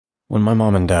When my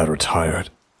mom and dad retired,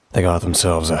 they got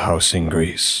themselves a house in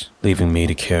Greece, leaving me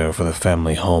to care for the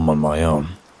family home on my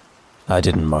own. I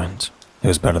didn't mind. It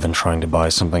was better than trying to buy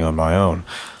something on my own.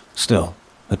 Still,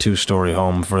 a 2-story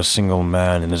home for a single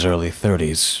man in his early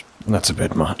 30s, that's a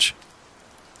bit much.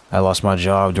 I lost my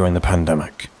job during the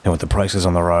pandemic, and with the prices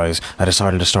on the rise, I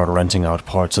decided to start renting out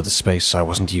parts of the space I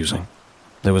wasn't using.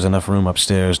 There was enough room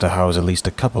upstairs to house at least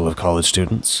a couple of college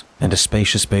students, and a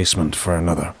spacious basement for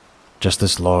another. Just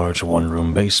this large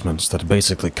one-room basement that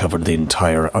basically covered the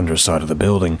entire underside of the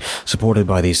building, supported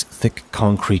by these thick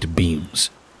concrete beams.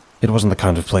 It wasn't the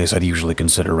kind of place I'd usually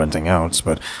consider renting out,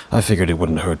 but I figured it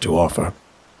wouldn't hurt to offer,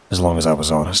 as long as I was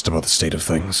honest about the state of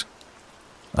things.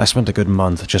 I spent a good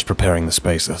month just preparing the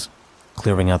spaces,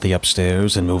 clearing out the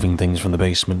upstairs and moving things from the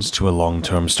basement to a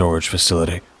long-term storage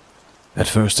facility. At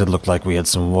first it looked like we had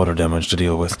some water damage to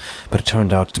deal with, but it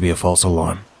turned out to be a false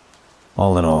alarm.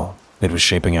 All in all, it was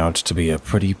shaping out to be a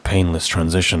pretty painless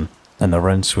transition, and the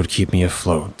rents would keep me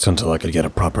afloat until I could get a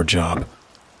proper job.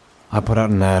 I put out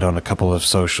an ad on a couple of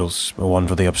socials, one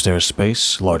for the upstairs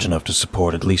space, large enough to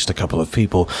support at least a couple of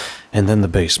people, and then the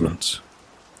basement.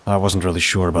 I wasn't really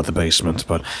sure about the basement,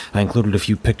 but I included a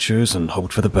few pictures and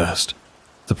hoped for the best.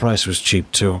 The price was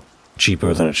cheap too,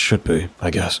 cheaper than it should be,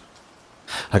 I guess.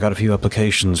 I got a few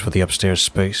applications for the upstairs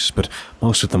space, but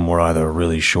most of them were either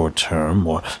really short-term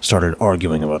or started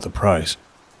arguing about the price.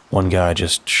 One guy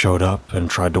just showed up and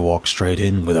tried to walk straight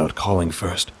in without calling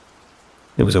first.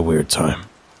 It was a weird time.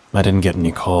 I didn't get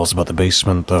any calls about the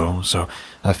basement, though, so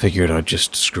I figured I'd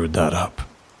just screwed that up.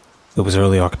 It was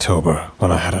early October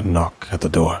when I had a knock at the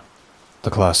door.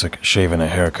 The classic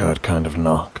shave-and-a-haircut kind of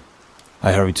knock.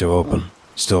 I hurried to open,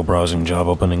 still browsing job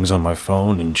openings on my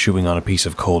phone and chewing on a piece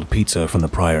of cold pizza from the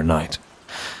prior night.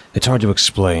 It's hard to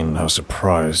explain how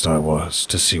surprised I was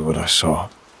to see what I saw.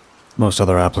 Most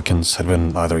other applicants had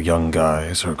been either young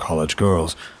guys or college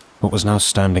girls. What was now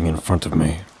standing in front of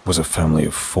me was a family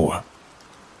of 4.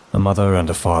 A mother and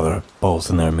a father, both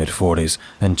in their mid-40s,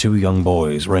 and 2 young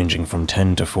boys ranging from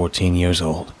 10 to 14 years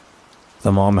old.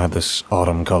 The mom had this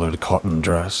autumn-colored cotton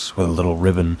dress with a little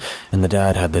ribbon, and the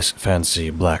dad had this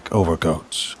fancy black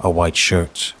overcoat, a white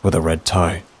shirt with a red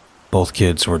tie. Both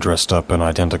kids were dressed up in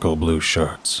identical blue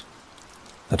shirts.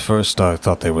 At first, I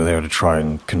thought they were there to try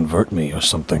and convert me or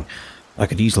something. I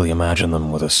could easily imagine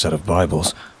them with a set of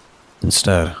Bibles.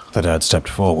 Instead, the dad stepped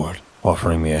forward,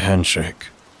 offering me a handshake.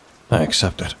 I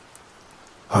accepted.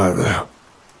 "Hi there,"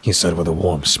 he said with a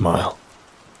warm smile.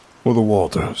 "We're the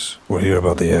Walters. We're here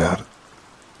about the ad."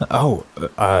 Hello?"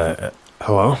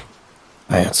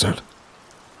 I answered.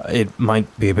 "It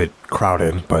might be a bit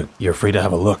crowded, but you're free to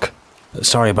have a look.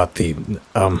 Sorry about the,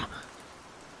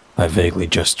 I vaguely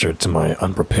gestured to my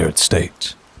unprepared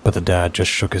state, but the dad just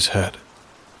shook his head.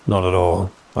 "Not at all.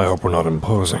 I hope we're not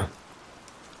imposing."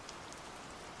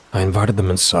 I invited them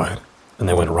inside, and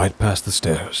they went right past the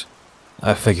stairs.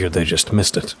 I figured they just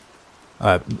missed it.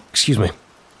 Excuse me,"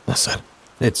 I said.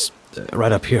 "It's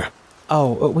right up here."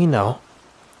 "Oh, we know,"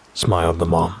 smiled the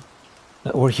mom.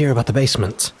 "We're here about the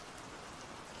basement."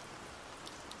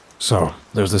 So,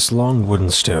 there's this long wooden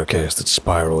staircase that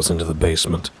spirals into the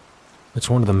basement. It's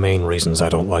one of the main reasons I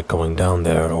don't like going down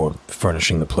there or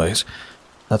furnishing the place.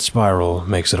 That spiral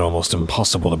makes it almost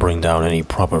impossible to bring down any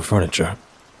proper furniture.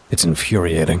 It's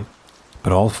infuriating.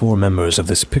 But all 4 members of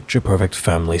this picture-perfect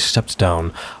family stepped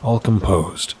down, all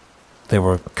composed. They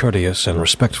were courteous and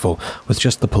respectful, with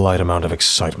just the polite amount of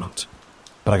excitement.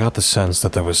 But I got the sense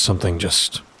that there was something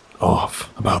just off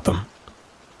about them.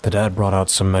 The dad brought out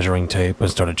some measuring tape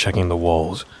and started checking the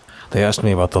walls. They asked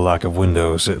me about the lack of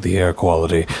windows, the air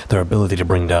quality, their ability to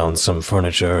bring down some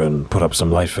furniture and put up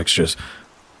some light fixtures.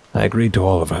 I agreed to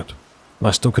all of it.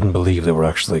 I still couldn't believe they were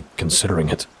actually considering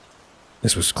it.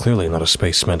 This was clearly not a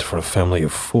space meant for a family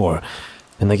of 4,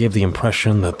 and they gave the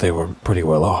impression that they were pretty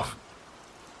well off.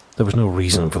 There was no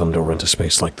reason for them to rent a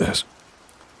space like this.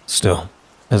 Still,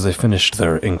 as they finished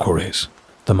their inquiries,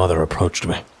 the mother approached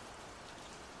me.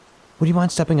 "Would you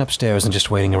mind stepping upstairs and just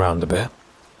waiting around a bit?"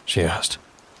 she asked.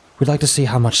 "We'd like to see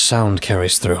how much sound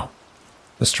carries through."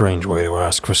 A strange way to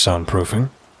ask for soundproofing,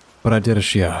 but I did as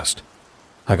she asked.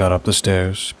 I got up the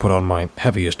stairs, put on my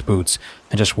heaviest boots,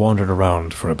 and just wandered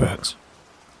around for a bit.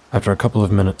 After a couple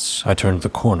of minutes, I turned the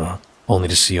corner, only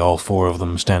to see all 4 of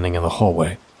them standing in the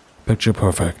hallway, picture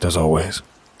perfect as always,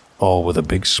 all with a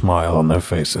big smile on their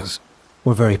faces.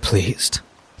 "We're very pleased,"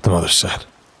 the mother said.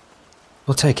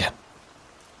 "We'll take it."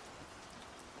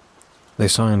 They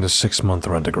signed a 6-month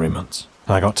rent agreement,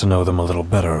 and I got to know them a little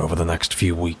better over the next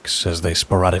few weeks as they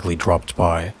sporadically dropped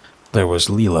by. There was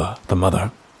Leela, the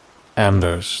mother,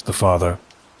 Anders, the father.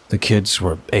 The kids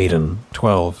were Aiden,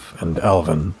 12, and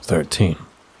Alvin, 13.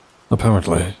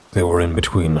 Apparently, they were in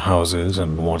between houses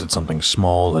and wanted something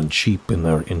small and cheap in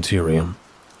their interior.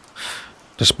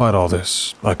 Despite all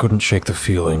this, I couldn't shake the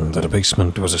feeling that a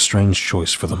basement was a strange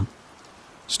choice for them.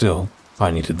 Still,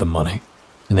 I needed the money,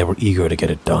 and they were eager to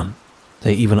get it done.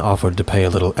 They even offered to pay a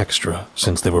little extra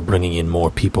since they were bringing in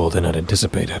more people than I'd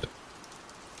anticipated.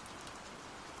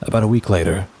 About a week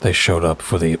later, they showed up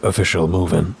for the official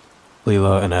move-in.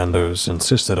 Leela and Anders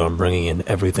insisted on bringing in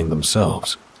everything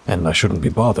themselves, and I shouldn't be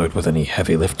bothered with any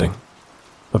heavy lifting.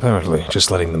 Apparently,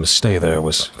 just letting them stay there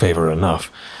was favor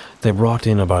enough. They brought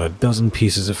in about a dozen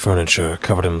pieces of furniture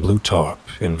covered in blue tarp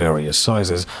in various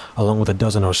sizes, along with a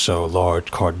dozen or so large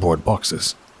cardboard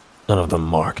boxes, none of them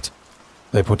marked.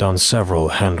 They put down several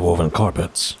hand-woven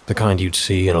carpets, the kind you'd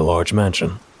see in a large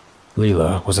mansion.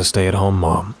 Leela was a stay-at-home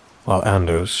mom, while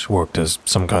Anders worked as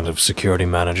some kind of security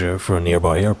manager for a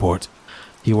nearby airport.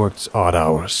 He worked odd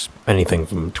hours, anything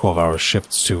from 12-hour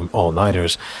shifts to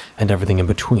all-nighters, and everything in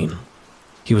between.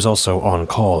 He was also on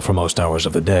call for most hours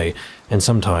of the day, and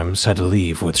sometimes had to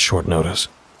leave with short notice.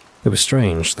 It was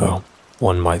strange, though.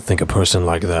 One might think a person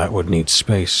like that would need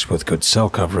space with good cell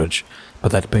coverage,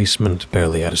 but that basement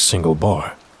barely had a single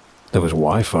bar. There was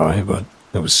Wi-Fi, but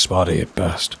it was spotty at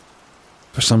best.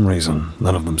 For some reason,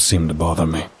 none of them seemed to bother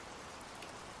me.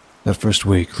 That first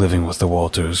week living with the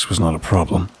Walters was not a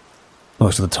problem.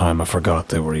 Most of the time I forgot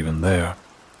they were even there.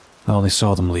 I only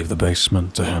saw them leave the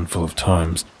basement a handful of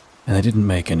times, and they didn't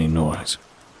make any noise.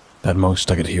 At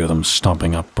most I could hear them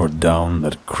stomping up or down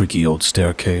that creaky old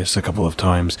staircase a couple of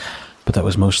times, but that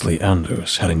was mostly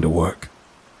Anders heading to work.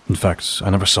 In fact, I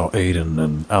never saw Aiden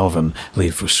and Alvin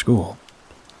leave for school.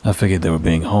 I figured they were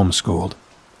being homeschooled,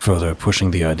 further pushing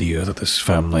the idea that this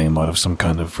family might have some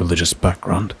kind of religious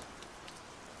background.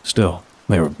 Still,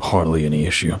 they were hardly any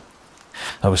issue.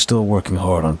 I was still working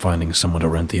hard on finding someone to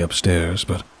rent the upstairs,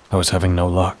 but I was having no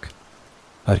luck.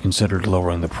 I'd considered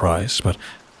lowering the price, but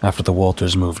after the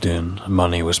Walters moved in,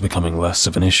 money was becoming less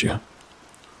of an issue.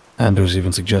 Anders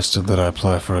even suggested that I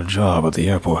apply for a job at the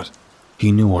airport.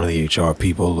 He knew one of the HR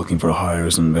people looking for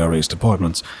hires in various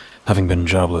departments. Having been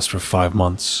jobless for 5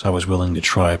 months, I was willing to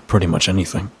try pretty much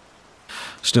anything.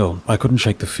 Still, I couldn't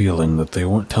shake the feeling that they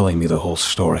weren't telling me the whole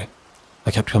story.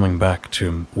 I kept coming back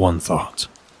to one thought.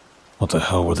 What the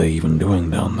hell were they even doing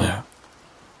down there?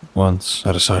 Once,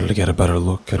 I decided to get a better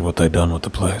look at what they'd done with the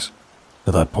place.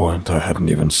 At that point, I hadn't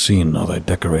even seen how they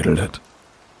decorated it.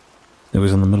 It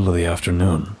was in the middle of the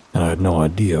afternoon, and I had no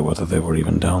idea whether they were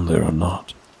even down there or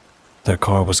not. Their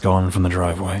car was gone from the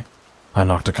driveway. I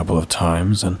knocked a couple of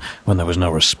times, and when there was no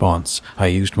response, I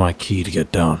used my key to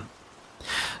get down.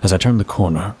 As I turned the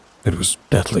corner, it was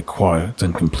deathly quiet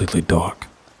and completely dark.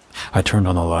 I turned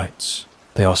on the lights.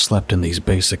 They all slept in these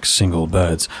basic single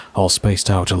beds, all spaced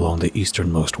out along the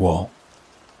easternmost wall.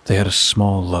 They had a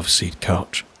small love-seat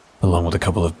couch, along with a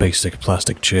couple of basic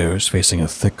plastic chairs facing a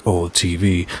thick old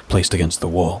TV placed against the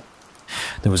wall.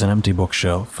 There was an empty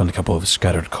bookshelf and a couple of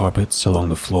scattered carpets along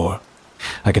the floor.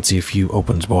 I could see a few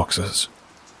opened boxes.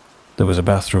 There was a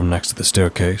bathroom next to the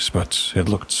staircase, but it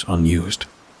looked unused.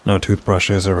 No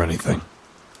toothbrushes or anything.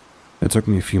 It took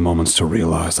me a few moments to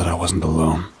realize that I wasn't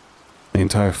alone. The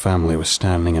entire family was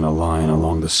standing in a line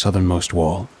along the southernmost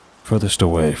wall, furthest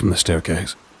away from the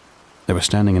staircase. They were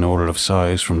standing in order of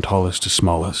size from tallest to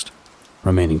smallest,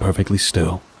 remaining perfectly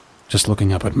still, just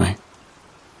looking up at me.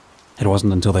 It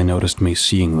wasn't until they noticed me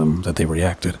seeing them that they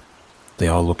reacted. They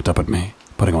all looked up at me,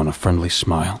 putting on a friendly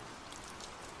smile.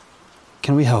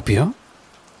 "Can we help you?"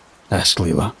 asked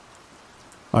Leela.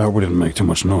 "I hope we didn't make too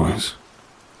much noise,"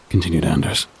 continued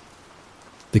Anders.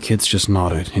 The kids just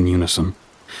nodded in unison.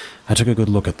 I took a good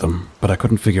look at them, but I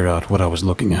couldn't figure out what I was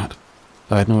looking at.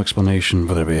 I had no explanation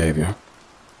for their behavior.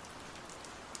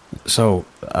 "So,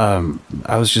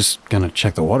 I was just gonna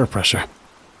check the water pressure,"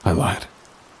 I lied.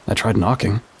 "I tried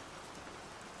knocking."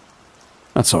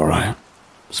 "That's all right,"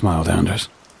 smiled Anders.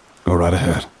 "Go right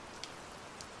ahead."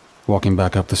 Walking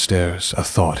back up the stairs, a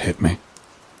thought hit me.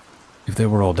 If they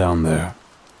were all down there,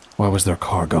 why was their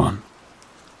car gone?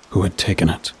 Who had taken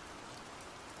it?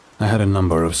 I had a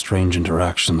number of strange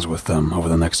interactions with them over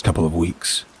the next couple of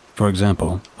weeks. For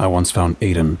example, I once found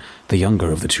Aiden, the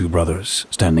younger of the two brothers,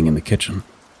 standing in the kitchen.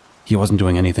 He wasn't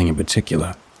doing anything in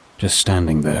particular, just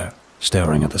standing there,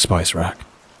 staring at the spice rack.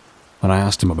 When I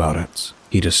asked him about it,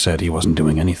 he just said he wasn't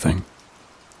doing anything.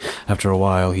 After a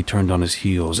while, he turned on his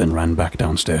heels and ran back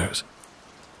downstairs.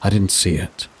 I didn't see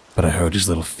it, but I heard his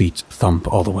little feet thump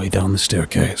all the way down the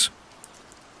staircase.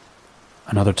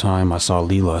 Another time, I saw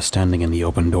Leela standing in the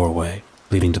open doorway,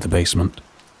 leading to the basement.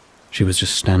 She was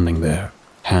just standing there,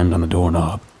 hand on the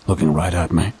doorknob, looking right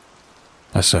at me.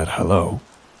 I said hello,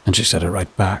 and she said it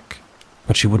right back,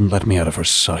 but she wouldn't let me out of her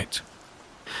sight.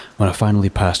 When I finally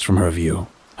passed from her view,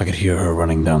 I could hear her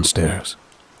running downstairs.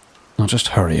 Not just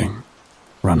hurrying,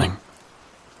 running.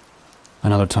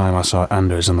 Another time I saw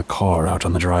Anders in the car out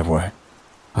on the driveway.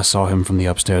 I saw him from the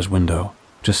upstairs window,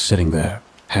 just sitting there,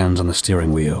 hands on the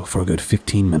steering wheel for a good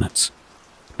 15 minutes.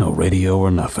 No radio or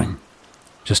nothing.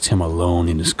 Just him alone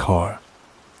in his car.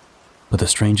 But the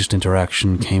strangest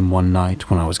interaction came one night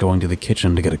when I was going to the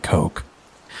kitchen to get a Coke.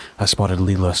 I spotted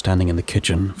Leela standing in the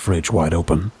kitchen, fridge wide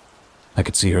open. I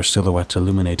could see her silhouette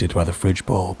illuminated by the fridge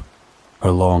bulb.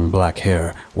 Her long black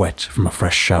hair wet from a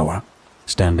fresh shower,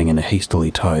 standing in a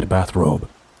hastily tied bathrobe,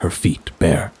 her feet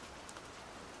bare.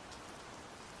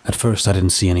 At first I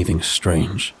didn't see anything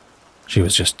strange. She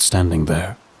was just standing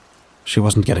there. She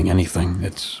wasn't getting anything.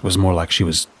 It was more like she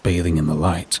was bathing in the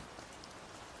light.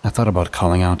 I thought about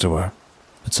calling out to her,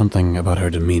 but something about her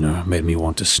demeanor made me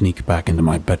want to sneak back into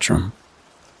my bedroom.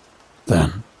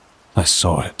 Then I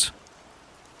saw it.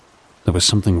 There was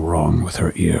something wrong with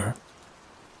her ear.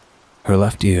 Her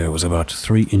left ear was about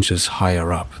 3 inches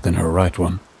higher up than her right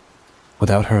one,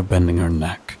 without her bending her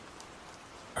neck.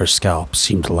 Her scalp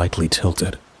seemed lightly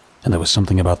tilted, and there was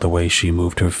something about the way she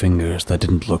moved her fingers that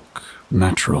didn't look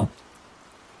natural.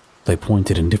 They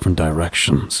pointed in different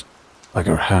directions, like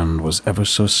her hand was ever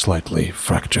so slightly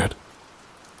fractured.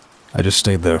 I just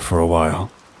stayed there for a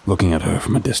while, looking at her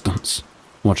from a distance,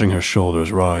 watching her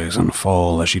shoulders rise and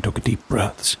fall as she took deep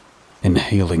breaths,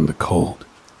 inhaling the cold.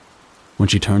 When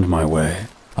she turned my way,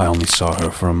 I only saw her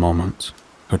for a moment,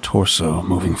 her torso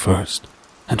moving first,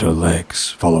 and her legs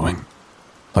following,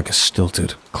 like a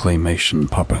stilted claymation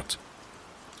puppet.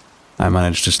 I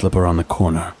managed to slip around the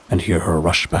corner and hear her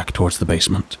rush back towards the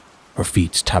basement, her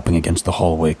feet tapping against the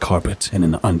hallway carpet in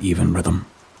an uneven rhythm.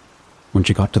 When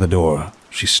she got to the door,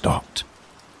 she stopped.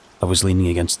 I was leaning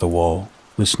against the wall,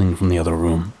 listening from the other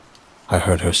room. I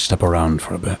heard her step around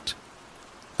for a bit.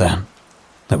 Then,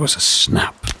 there was a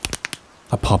snap.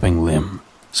 A popping limb,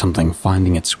 something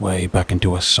finding its way back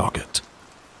into a socket.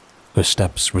 Her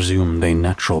steps resumed a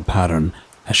natural pattern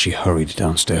as she hurried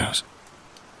downstairs.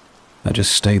 I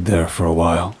just stayed there for a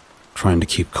while, trying to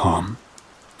keep calm.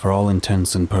 For all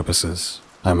intents and purposes,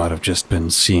 I might have just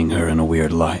been seeing her in a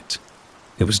weird light.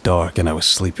 It was dark and I was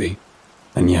sleepy,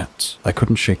 and yet I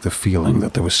couldn't shake the feeling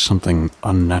that there was something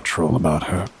unnatural about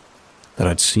her, that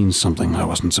I'd seen something I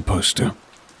wasn't supposed to.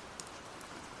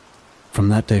 From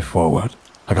that day forward,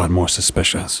 I got more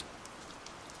suspicious.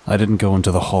 I didn't go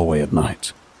into the hallway at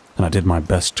night, and I did my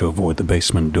best to avoid the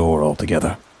basement door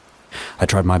altogether. I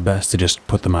tried my best to just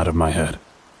put them out of my head.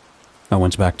 I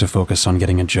went back to focus on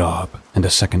getting a job and a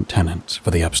second tenant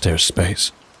for the upstairs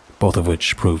space, both of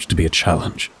which proved to be a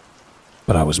challenge.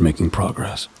 But I was making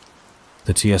progress.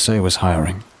 The TSA was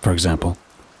hiring, for example.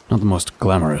 Not the most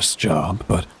glamorous job,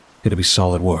 but it'd be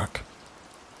solid work.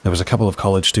 There was a couple of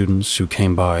college students who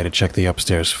came by to check the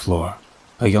upstairs floor,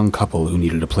 a young couple who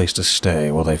needed a place to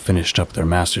stay while they finished up their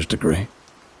master's degree.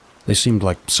 They seemed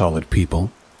like solid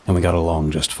people, and we got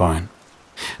along just fine.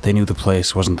 They knew the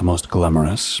place wasn't the most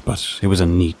glamorous, but it was a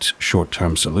neat,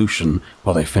 short-term solution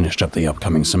while they finished up the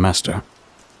upcoming semester.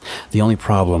 The only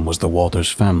problem was the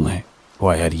Walters family, who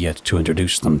I had yet to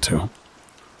introduce them to.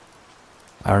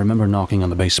 I remember knocking on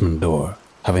the basement door,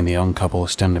 having the young couple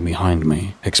standing behind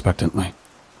me, expectantly.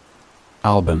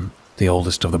 Albin, the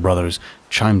oldest of the brothers,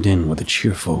 chimed in with a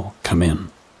cheerful, "Come in."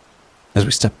 As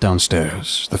we stepped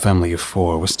downstairs, the family of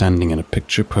 4 was standing in a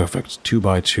picture-perfect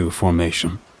 2x2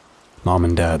 formation. Mom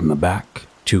and Dad in the back,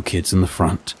 2 kids in the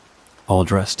front, all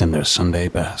dressed in their Sunday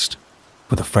best,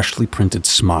 with a freshly printed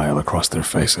smile across their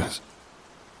faces.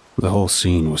 The whole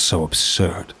scene was so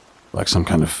absurd, like some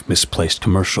kind of misplaced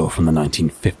commercial from the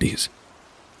 1950s.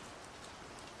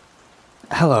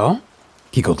 "Hello,"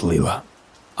 giggled Leela.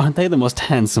 "Aren't they the most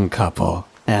handsome couple,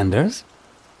 Anders?"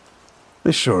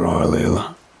 "They sure are,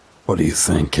 Leela. What do you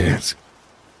think, kids?"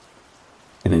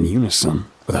 And in unison,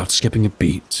 without skipping a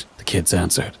beat, the kids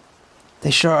answered,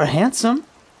 "They sure are handsome."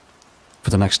 For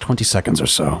the next 20 seconds or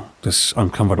so, this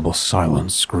uncomfortable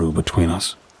silence grew between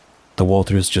us. The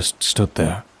Walters just stood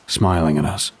there, smiling at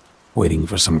us, waiting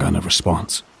for some kind of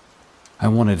response. I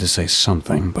wanted to say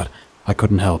something, but I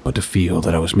couldn't help but to feel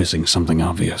that I was missing something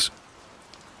obvious.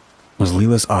 Was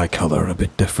Leela's eye color a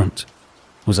bit different?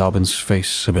 Was Albin's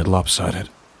face a bit lopsided?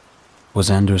 Was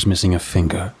Anders missing a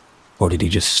finger, or did he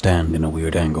just stand in a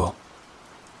weird angle?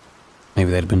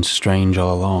 Maybe they'd been strange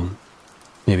all along.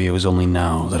 Maybe it was only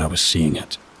now that I was seeing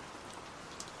it.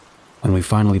 When we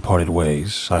finally parted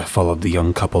ways, I followed the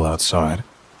young couple outside.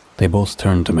 They both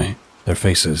turned to me, their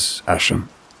faces ashen.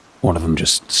 One of them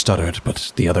just stuttered,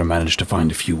 but the other managed to find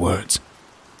a few words.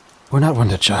 "We're not one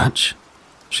to judge,"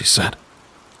 she said,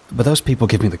 "but those people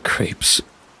give me the creeps."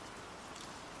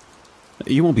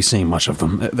 You won't be seeing much of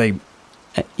them.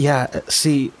 Yeah,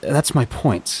 see, that's my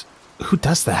point. Who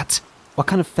does that? What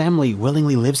kind of family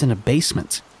willingly lives in a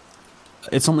basement?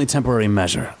 It's only temporary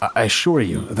measure, I assure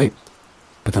you.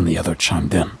 But then the other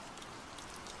chimed in.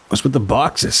 What's with the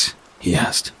boxes? He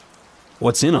asked.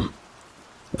 What's in them?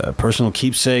 Personal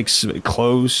keepsakes,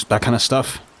 clothes, that kind of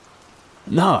stuff?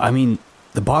 No, I mean,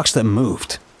 the box that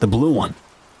moved. The blue one.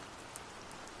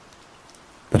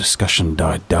 The discussion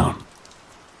died down,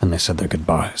 and they said their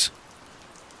goodbyes.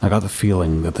 I got the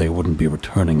feeling that they wouldn't be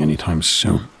returning anytime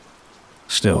soon.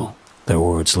 Still, their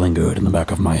words lingered in the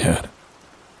back of my head.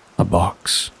 A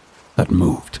box that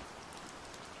moved.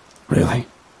 Really?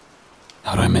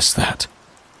 How'd I miss that?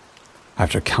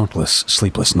 After countless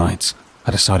sleepless nights,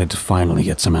 I decided to finally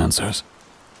get some answers.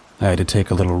 I had to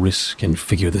take a little risk and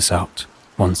figure this out,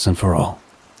 once and for all.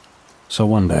 So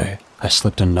one day, I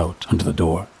slipped a note under the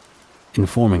door,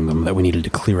 informing them that we needed to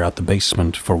clear out the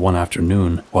basement for one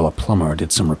afternoon while a plumber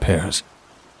did some repairs.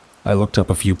 I looked up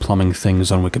a few plumbing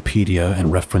things on Wikipedia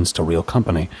and referenced a real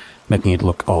company, making it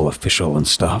look all official and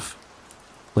stuff.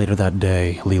 Later that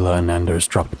day, Leela and Anders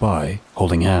dropped by,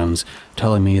 holding hands,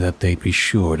 telling me that they'd be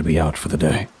sure to be out for the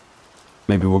day.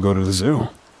 Maybe we'll go to the zoo,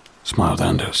 smiled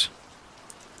Anders.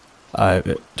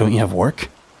 Don't you have work?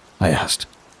 I asked.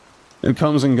 It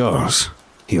comes and goes,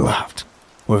 he laughed.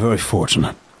 We're very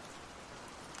fortunate.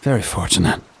 Very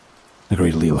fortunate,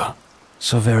 agreed Leela.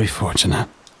 So very fortunate.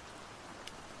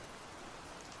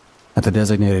 At the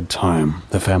designated time,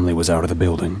 the family was out of the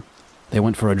building. They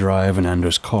went for a drive in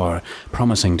Anders' car,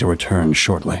 promising to return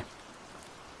shortly.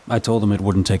 I told them it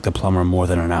wouldn't take the plumber more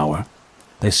than an hour.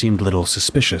 They seemed a little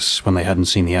suspicious when they hadn't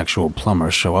seen the actual plumber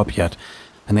show up yet,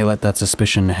 and they let that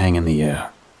suspicion hang in the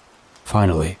air.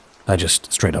 Finally, I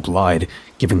just straight up lied,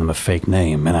 giving them a fake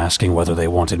name and asking whether they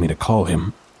wanted me to call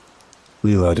him.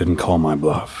 Leela didn't call my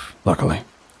bluff, luckily,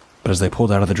 but as they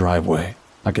pulled out of the driveway,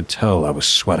 I could tell I was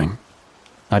sweating.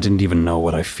 I didn't even know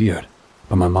what I feared,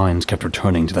 but my mind kept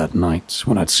returning to that night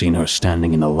when I'd seen her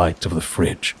standing in the light of the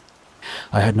fridge.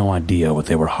 I had no idea what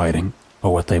they were hiding,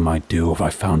 or what they might do if I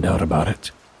found out about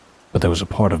it, but there was a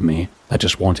part of me that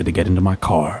just wanted to get into my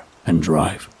car and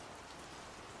drive.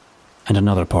 And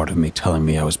another part of me telling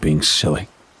me I was being silly.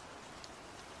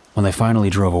 When they finally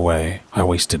drove away, I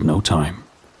wasted no time.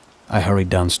 I hurried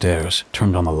downstairs,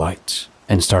 turned on the lights,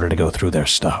 and started to go through their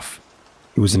stuff.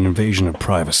 It was an invasion of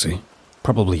privacy,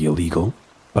 probably illegal,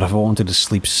 but if I wanted to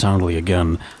sleep soundly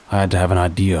again, I had to have an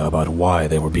idea about why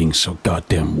they were being so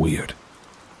goddamn weird.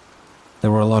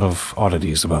 There were a lot of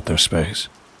oddities about their space.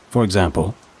 For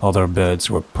example, all their beds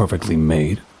were perfectly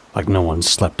made, like no one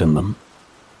slept in them.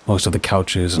 Most of the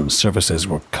couches and surfaces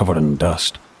were covered in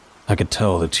dust. I could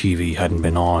tell the TV hadn't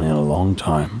been on in a long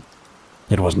time.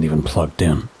 It wasn't even plugged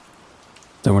in.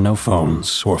 There were no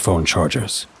phones or phone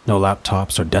chargers, no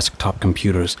laptops or desktop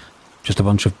computers, just a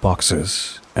bunch of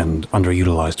boxes and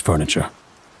underutilized furniture.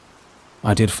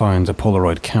 I did find a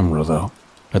Polaroid camera, though,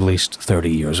 at least 30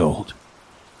 years old.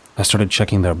 I started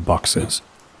checking their boxes.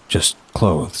 Just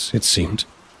clothes, it seemed.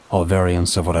 All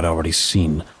variants of what I'd already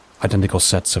seen. Identical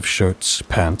sets of shirts,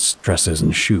 pants, dresses,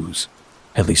 and shoes.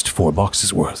 At least 4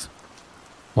 boxes worth.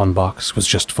 One box was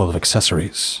just full of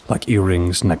accessories, like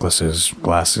earrings, necklaces,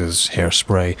 glasses,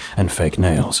 hairspray, and fake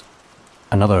nails.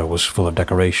 Another was full of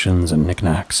decorations and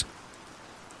knickknacks.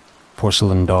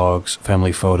 Porcelain dogs,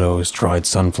 family photos, dried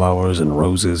sunflowers, and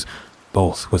roses,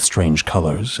 both with strange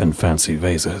colors and fancy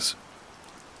vases.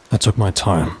 I took my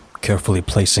time, carefully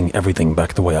placing everything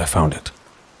back the way I found it.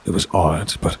 It was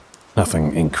odd, but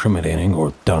nothing incriminating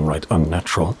or downright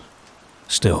unnatural.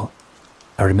 Still,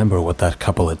 I remember what that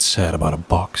couple had said about a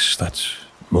box that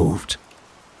moved.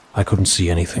 I couldn't see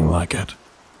anything like it.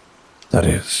 That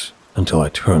is, until I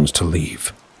turned to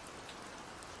leave.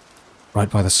 Right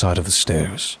by the side of the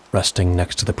stairs, resting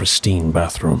next to the pristine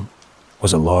bathroom,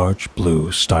 was a large blue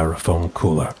styrofoam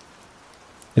cooler.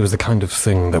 It was the kind of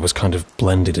thing that was kind of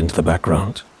blended into the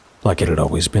background, like it had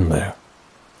always been there.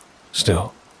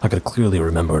 Still, I could clearly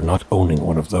remember not owning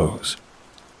one of those.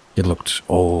 It looked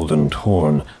old and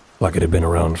torn, like it had been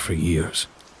around for years.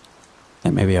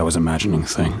 And maybe I was imagining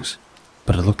things,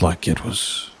 but it looked like it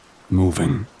was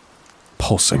moving,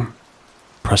 pulsing,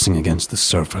 pressing against the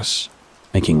surface,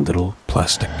 making little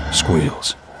plastic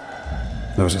squeals.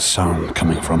 There was a sound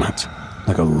coming from it,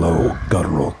 like a low,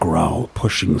 guttural growl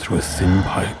pushing through a thin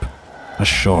pipe, a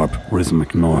sharp,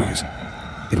 rhythmic noise.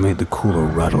 It made the cooler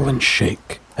rattle and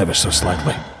shake, ever so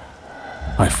slightly.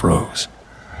 I froze,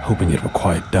 hoping it would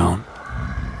quiet down.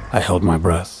 I held my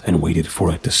breath and waited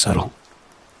for it to settle.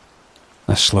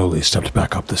 I slowly stepped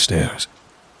back up the stairs.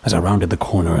 As I rounded the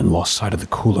corner and lost sight of the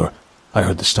cooler, I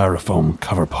heard the styrofoam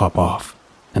cover pop off,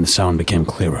 and the sound became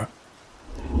clearer.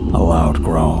 A loud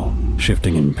growl,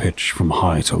 shifting in pitch from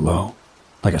high to low,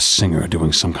 like a singer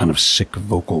doing some kind of sick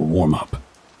vocal warm-up,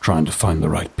 trying to find the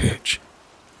right pitch.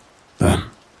 Then,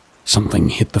 something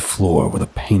hit the floor with a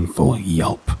painful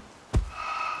yelp.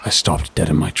 I stopped dead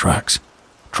in my tracks,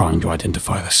 trying to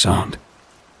identify the sound.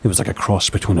 It was like a cross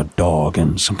between a dog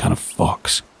and some kind of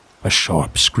fox, a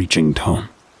sharp, screeching tone.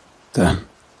 Then,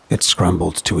 it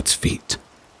scrambled to its feet.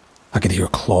 I could hear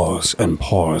claws and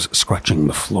paws scratching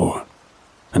the floor,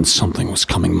 and something was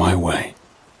coming my way,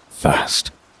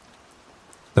 fast.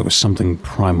 There was something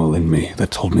primal in me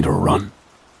that told me to run.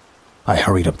 I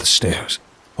hurried up the stairs,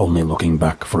 only looking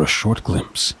back for a short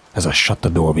glimpse as I shut the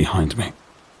door behind me.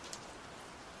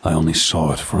 I only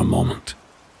saw it for a moment,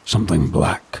 something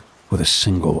black with a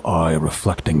single eye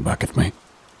reflecting back at me,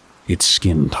 its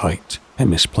skin tight and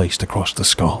misplaced across the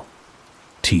skull,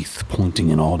 teeth pointing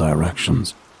in all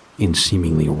directions in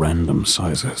seemingly random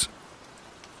sizes.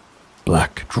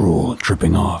 Black drool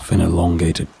dripping off an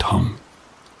elongated tongue.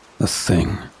 A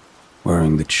thing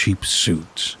wearing the cheap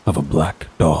suit of a black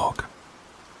dog.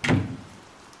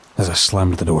 As I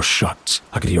slammed the door shut,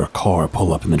 I could hear a car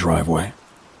pull up in the driveway.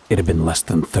 It had been less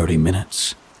than 30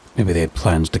 minutes. Maybe they had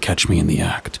planned to catch me in the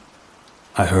act.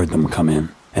 I heard them come in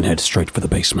and head straight for the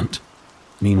basement.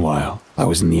 Meanwhile, I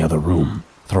was in the other room,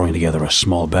 throwing together a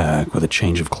small bag with a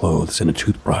change of clothes and a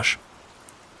toothbrush.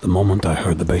 The moment I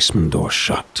heard the basement door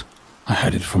shut, I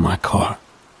headed for my car.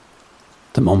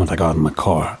 The moment I got in the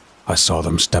car, I saw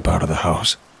them step out of the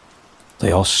house.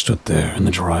 They all stood there in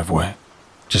the driveway,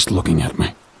 just looking at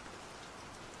me.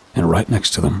 And right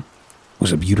next to them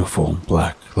was a beautiful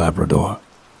black Labrador,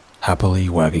 happily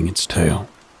wagging its tail.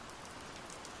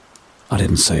 I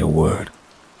didn't say a word.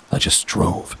 I just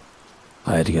drove.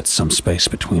 I had to get some space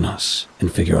between us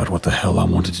and figure out what the hell I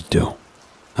wanted to do.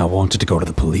 I wanted to go to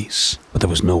the police, but there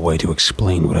was no way to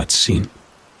explain what I'd seen.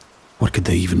 What could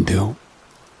they even do?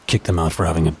 Kick them out for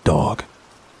having a dog.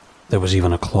 There was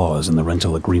even a clause in the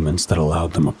rental agreements that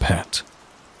allowed them a pet.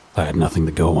 I had nothing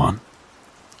to go on.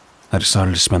 I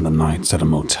decided to spend the nights at a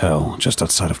motel just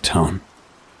outside of town.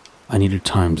 I needed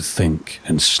time to think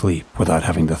and sleep without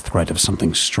having the threat of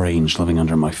something strange living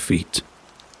under my feet.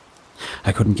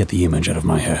 I couldn't get the image out of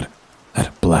my head.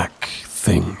 That black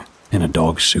thing in a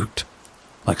dog suit.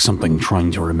 Like something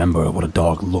trying to remember what a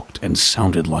dog looked and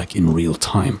sounded like in real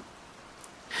time.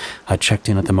 I checked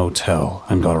in at the motel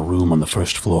and got a room on the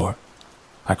first floor.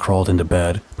 I crawled into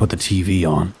bed, put the TV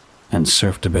on, and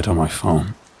surfed a bit on my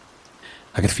phone.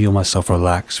 I could feel myself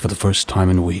relax for the first time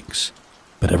in weeks,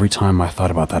 but every time I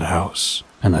thought about that house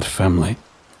and that family,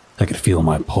 I could feel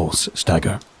my pulse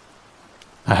stagger.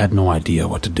 I had no idea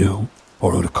what to do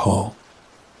or who to call,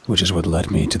 which is what led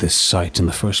me to this site in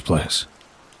the first place.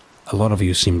 A lot of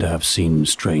you seem to have seen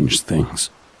strange things.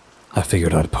 I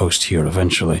figured I'd post here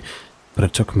eventually, but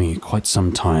it took me quite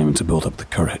some time to build up the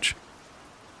courage.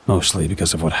 Mostly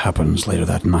because of what happens later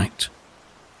that night.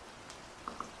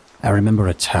 I remember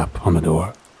a tap on the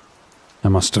door. I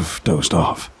must have dozed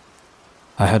off.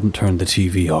 I hadn't turned the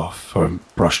TV off or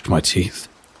brushed my teeth.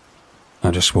 I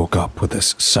just woke up with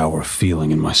this sour feeling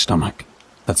in my stomach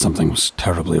that something was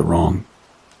terribly wrong.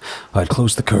 I'd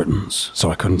closed the curtains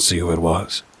so I couldn't see who it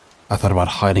was. I thought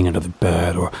about hiding under the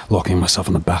bed or locking myself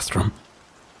in the bathroom.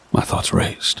 My thoughts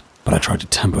raced, but I tried to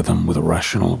temper them with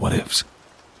rational what-ifs.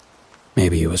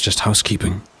 Maybe it was just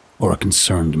housekeeping or a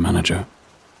concerned manager.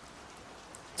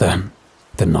 Then,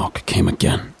 the knock came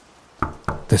again.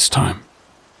 This time,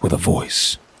 with a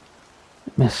voice.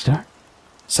 "Mister?"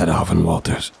 said Alvin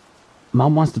Walters.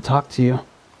 "Mom wants to talk to you."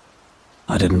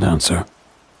 I didn't answer.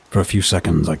 For a few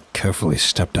seconds, I carefully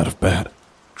stepped out of bed,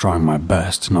 trying my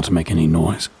best not to make any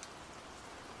noise.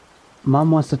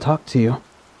 "Mom wants to talk to you."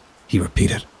 He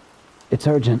repeated. "It's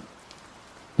urgent."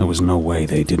 There was no way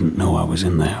they didn't know I was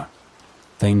in there.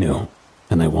 They knew,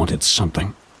 and they wanted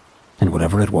something. And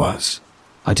whatever it was,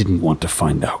 I didn't want to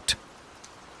find out.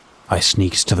 I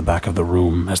sneaked to the back of the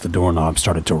room as the doorknob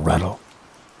started to rattle.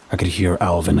 I could hear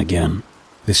Alvin again.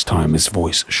 This time his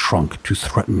voice shrunk to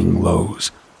threatening lows,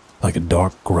 like a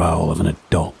dark growl of an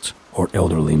adult or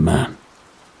elderly man.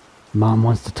 "Mom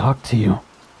wants to talk to you."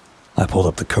 I pulled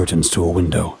up the curtains to a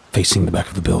window facing the back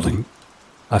of the building.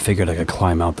 I figured I could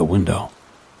climb out the window.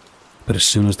 But as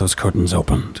soon as those curtains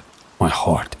opened, my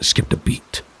heart skipped a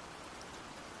beat.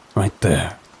 Right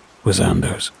there was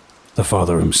Anders, the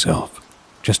father himself,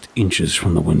 just inches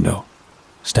from the window,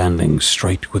 standing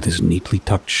straight with his neatly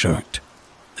tucked shirt,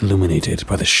 illuminated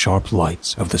by the sharp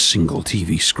lights of the single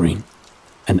TV screen,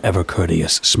 an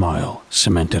ever-courteous smile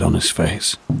cemented on his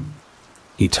face.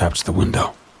 He tapped the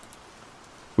window.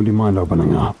 "Would you mind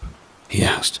opening up?" He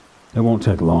asked. "It won't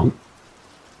take long."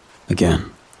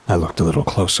 Again, I looked a little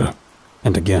closer,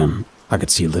 and again, I could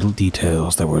see little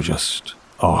details that were just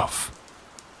off.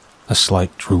 A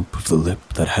slight droop of the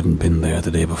lip that hadn't been there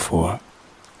the day before.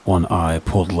 One eye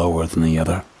pulled lower than the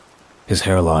other, his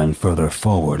hairline further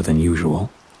forward than usual,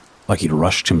 like he'd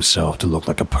rushed himself to look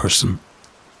like a person.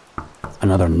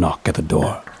 Another knock at the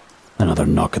door, another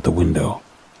knock at the window,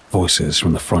 voices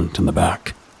from the front and the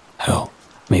back. Hell,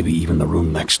 maybe even the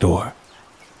room next door.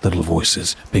 Little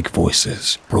voices, big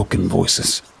voices, broken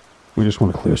voices. We just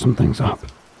want to clear some things up.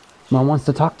 Mom wants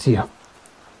to talk to you.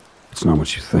 It's not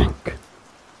what you think.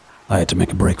 I had to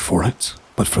make a break for it,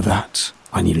 but for that,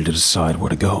 I needed to decide where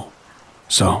to go.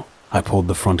 So, I pulled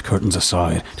the front curtains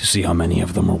aside to see how many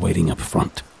of them were waiting up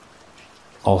front.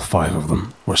 All 5 of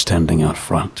them were standing out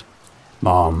front.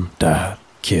 Mom, Dad,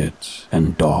 kids,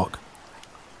 and dog.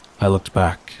 I looked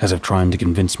back as if trying to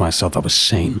convince myself I was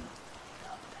sane.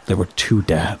 There were 2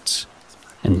 dads,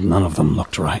 and none of them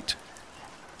looked right.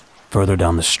 Further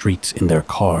down the street in their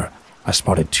car, I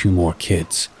spotted 2 more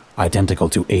kids, identical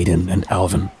to Aiden and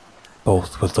Alvin,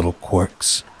 both with little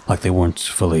quirks, like they weren't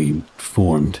fully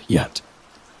formed yet.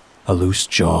 A loose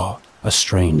jaw, a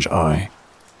strange eye.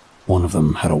 One of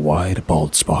them had a wide,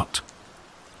 bald spot.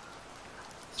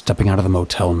 Stepping out of the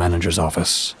motel manager's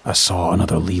office, I saw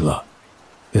another Leela.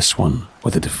 This one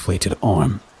with a deflated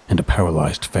arm and a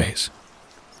paralyzed face.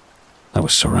 I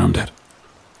was surrounded.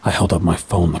 I held up my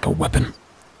phone like a weapon.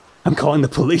 I'm calling the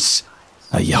police,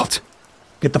 I yelled.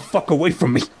 Get the fuck away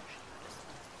from me.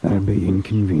 That'd be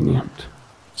inconvenient,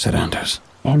 said Anders.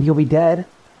 And you'll be dead?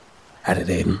 Added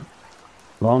Aiden.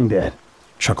 Long dead.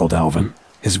 Chuckled Alvin,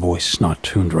 his voice not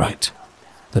tuned right.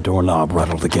 The doorknob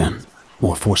rattled again,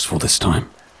 more forceful this time.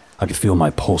 I could feel my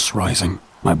pulse rising,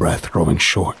 my breath growing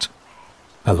short.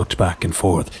 I looked back and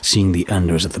forth, seeing the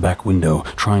Anders at the back window,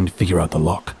 trying to figure out the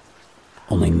lock.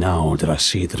 Only now did I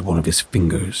see that one of his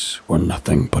fingers were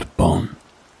nothing but bone.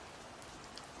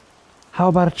 How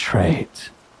about a trade?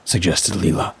 Suggested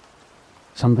Leela.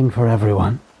 Something for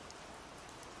everyone.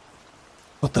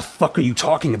 What the fuck are you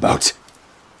talking about?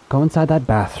 Go inside that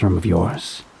bathroom of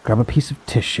yours, grab a piece of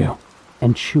tissue,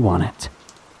 and chew on it.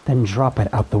 Then drop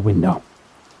it out the window.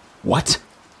 What?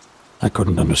 I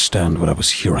couldn't understand what I was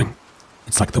hearing.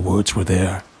 It's like the words were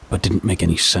there, but didn't make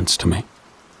any sense to me.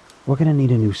 We're gonna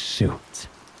need a new suit,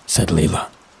 said Leela.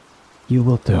 You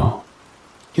will do.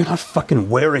 You're not fucking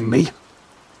wearing me.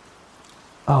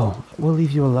 Oh, we'll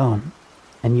leave you alone.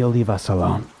 And you'll leave us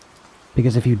alone.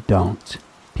 Because if you don't,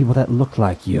 people that look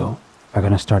like you are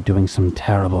gonna start doing some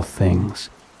terrible things.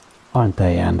 Aren't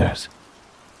they, Anders?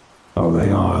 Oh,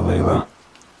 they are, Leela,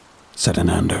 said an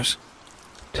Anders.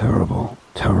 Terrible,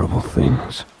 terrible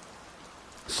things.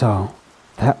 So,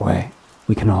 that way,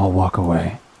 we can all walk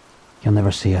away. You'll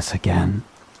never see us again,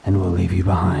 and we'll leave you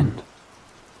behind.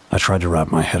 I tried to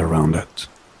wrap my head around it.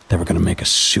 They were going to make a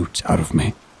suit out of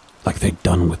me, like they'd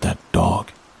done with that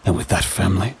dog and with that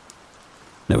family.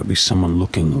 There would be someone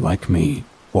looking like me,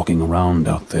 walking around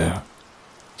out there.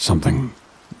 Something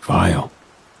vile.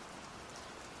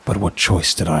 But what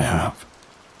choice did I have?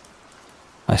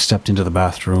 I stepped into the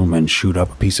bathroom and chewed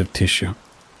up a piece of tissue.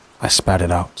 I spat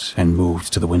it out and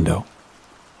moved to the window.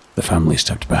 The family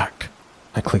stepped back.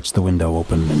 I clicked the window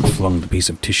open and flung the piece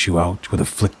of tissue out with a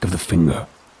flick of the finger.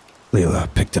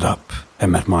 Leela picked it up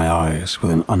and met my eyes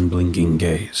with an unblinking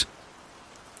gaze.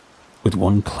 With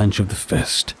one clench of the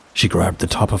fist, she grabbed the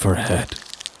top of her head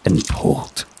and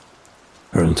pulled.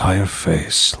 Her entire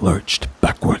face lurched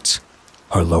backwards.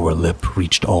 Her lower lip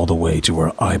reached all the way to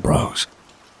her eyebrows.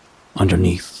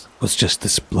 Underneath was just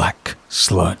this black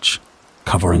sludge,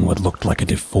 covering what looked like a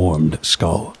deformed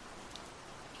skull.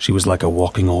 She was like a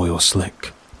walking oil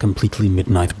slick, completely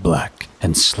midnight black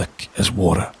and slick as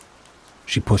water.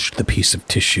 She pushed the piece of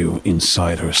tissue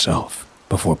inside herself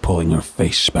before pulling her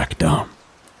face back down.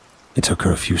 It took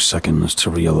her a few seconds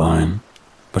to realign,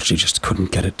 but she just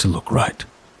couldn't get it to look right.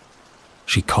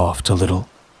 She coughed a little.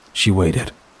 She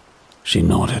waited. She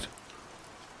nodded.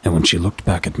 And when she looked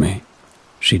back at me,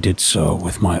 she did so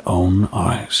with my own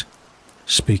eyes,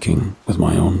 speaking with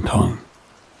my own tongue.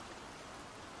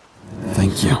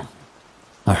 "Thank you,"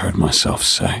 I heard myself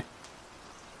say.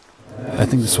 "I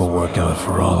think this will work out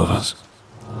for all of us,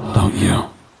 don't you?"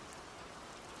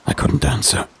 I couldn't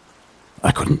answer.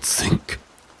 I couldn't think.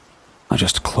 I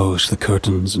just closed the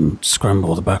curtains and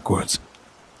scrambled backwards.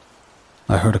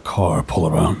 I heard a car pull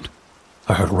around.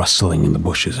 I heard rustling in the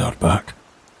bushes out back.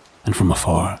 And from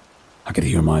afar, I could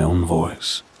hear my own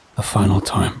voice, a final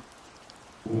time.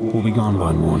 "We'll be gone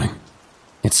by morning,"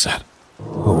 it said,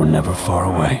 but we're never far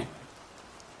away.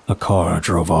 A car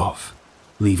drove off,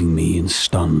 leaving me in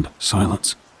stunned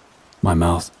silence, my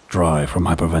mouth dry from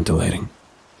hyperventilating.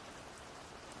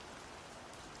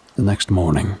 next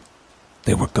morning,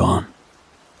 they were gone.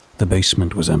 The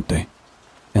basement was empty,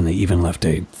 and they even left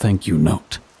a thank you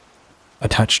note.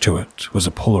 Attached to it was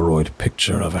a Polaroid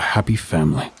picture of a happy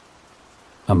family.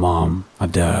 A mom, a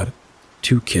dad,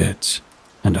 2 kids,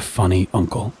 and a funny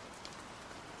uncle.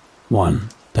 One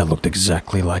that looked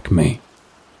exactly like me.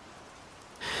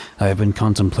 I have been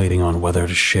contemplating on whether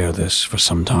to share this for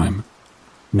some time,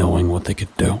 knowing what they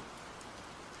could do.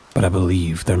 But I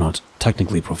believe they're not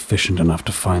technically proficient enough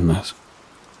to find this,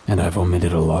 and I've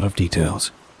omitted a lot of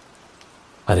details.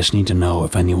 I just need to know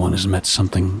if anyone has met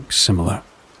something similar,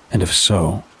 and if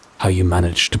so, how you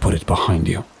managed to put it behind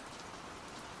you.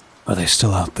 Are they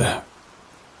still out there?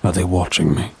 Are they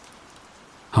watching me?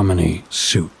 How many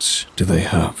suits do they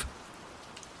have?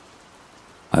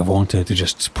 I've wanted to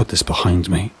just put this behind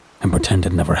me and pretend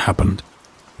it never happened,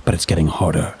 but it's getting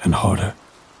harder and harder.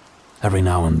 Every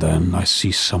now and then I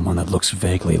see someone that looks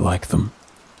vaguely like them,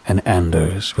 an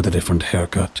Anders with a different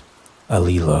haircut, a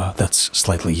Leela that's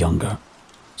slightly younger,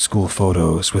 school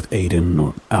photos with Aiden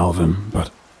or Alvin, but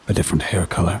a different hair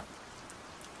color.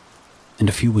 And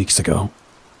a few weeks ago,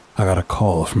 I got a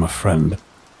call from a friend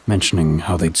mentioning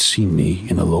how they'd seen me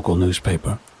in the local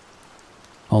newspaper.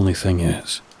 Only thing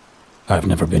is, I've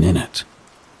never been in it.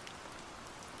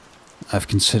 I've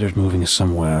considered moving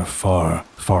somewhere far,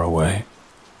 far away.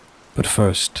 But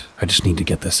first, I just need to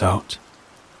get this out.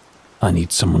 I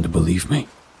need someone to believe me.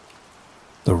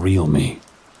 The real me,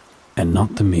 and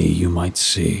not the me you might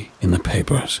see in the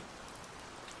papers.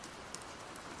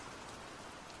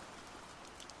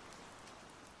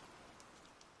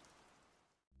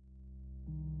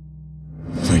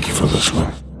 Thank you for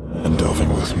listening and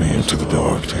delving with me into the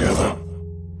dark together.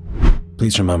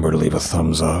 Please remember to leave a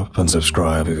thumbs up and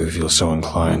subscribe if you feel so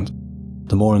inclined.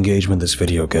 The more engagement this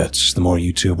video gets, the more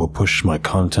YouTube will push my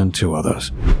content to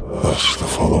others. Thus, the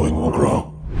following will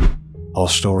grow. All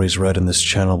stories read in this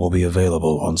channel will be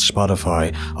available on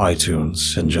Spotify,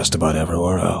 iTunes, and just about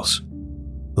everywhere else.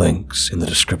 Links in the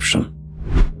description.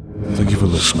 Thank you for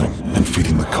listening and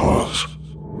feeding the cause.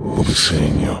 We'll be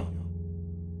seeing you